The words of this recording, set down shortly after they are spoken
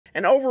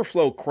An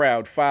overflow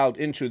crowd filed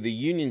into the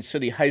Union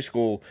City High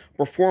School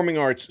Performing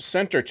Arts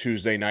Center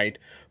Tuesday night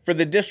for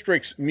the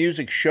district's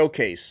music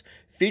showcase,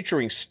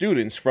 featuring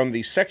students from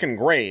the second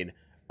grade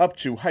up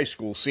to high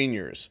school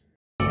seniors.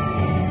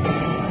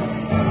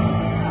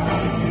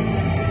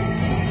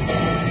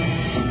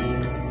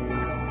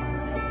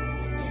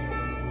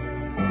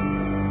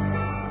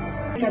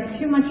 Up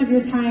too much of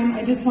your time.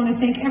 I just want to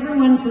thank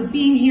everyone for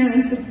being here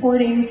and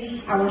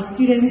supporting our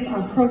students,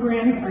 our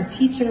programs, our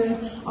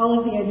teachers, all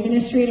of the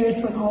administrators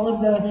from all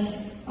of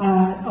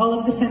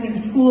the sending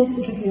schools,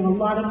 because we have a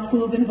lot of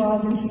schools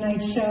involved in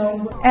tonight's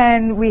show.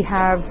 And we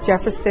have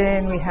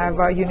Jefferson, we have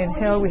Union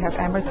Hill, we have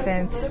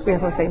Emerson, we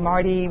have Jose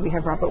Marti, we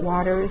have Robert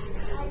Waters,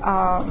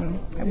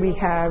 we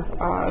have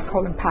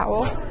Colin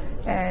Powell,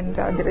 and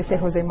did I say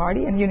Jose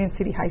Marti, and Union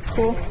City High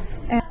School.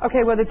 And,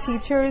 okay, well, the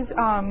teachers,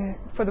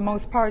 for the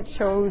most part,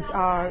 chose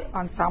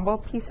ensemble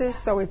pieces,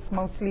 so it's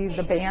mostly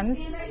the bands,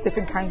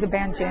 different kinds of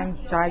band,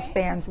 jazz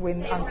bands,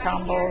 wind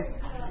ensembles,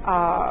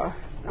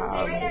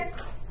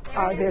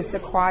 there's the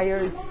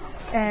choirs,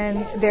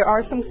 and there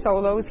are some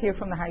solos here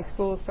from the high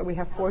school, so we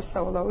have 4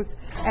 solos,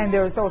 and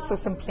there's also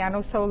some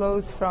piano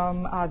solos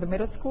from the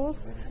middle schools,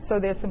 so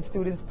there's some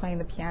students playing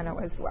the piano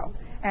as well.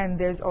 And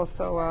there's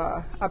also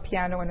a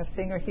piano and a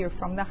singer here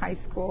from the high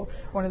school.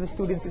 One of the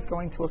students is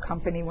going to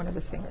accompany one of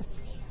the singers.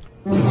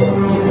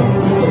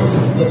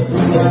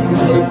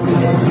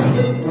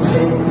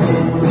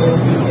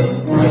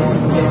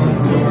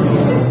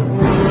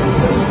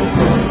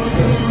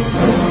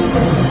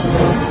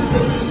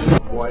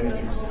 Why did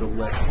you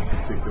select a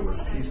particular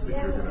piece that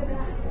you're going to be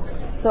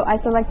performing? So I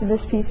selected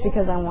this piece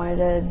because I wanted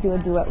to do a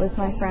duet with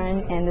my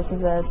friend, and this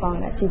is a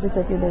song that she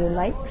particularly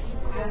likes.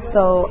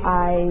 So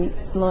I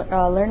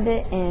learned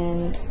it,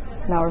 and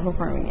now we're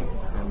performing it.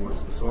 And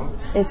what's the song?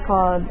 It's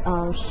called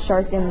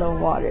Shark in the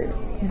Water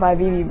by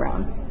B.B.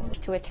 Brown.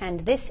 To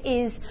attend. This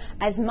is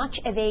as much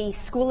of a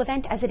school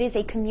event as it is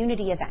a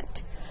community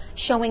event,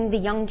 showing the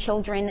young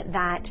children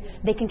that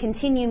they can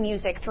continue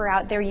music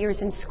throughout their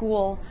years in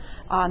school,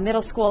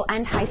 middle school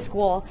and high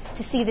school,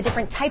 to see the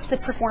different types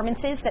of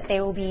performances that they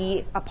will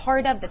be a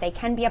part of, that they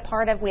can be a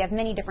part of. We have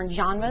many different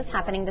genres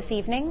happening this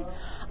evening.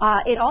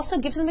 It also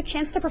gives them a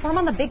chance to perform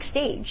on the big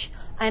stage.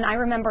 And I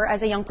remember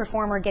as a young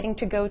performer getting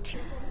to go to...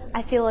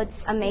 I feel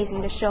it's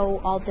amazing to show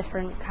all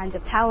different kinds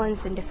of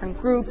talents and different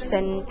groups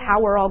and how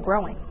we're all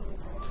growing.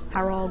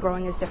 How we're all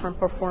growing as different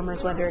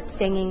performers, whether it's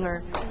singing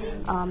or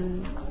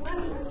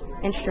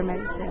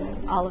instruments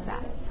and all of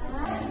that.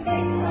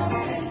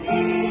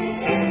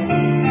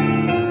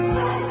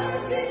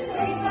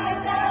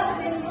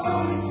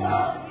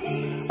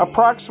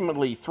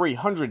 Approximately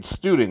 300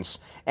 students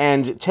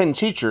and 10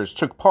 teachers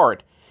took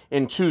part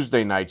in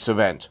Tuesday night's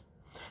event.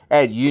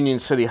 At Union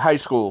City High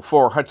School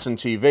for Hudson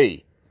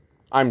TV,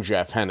 I'm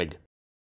Jeff Hennig.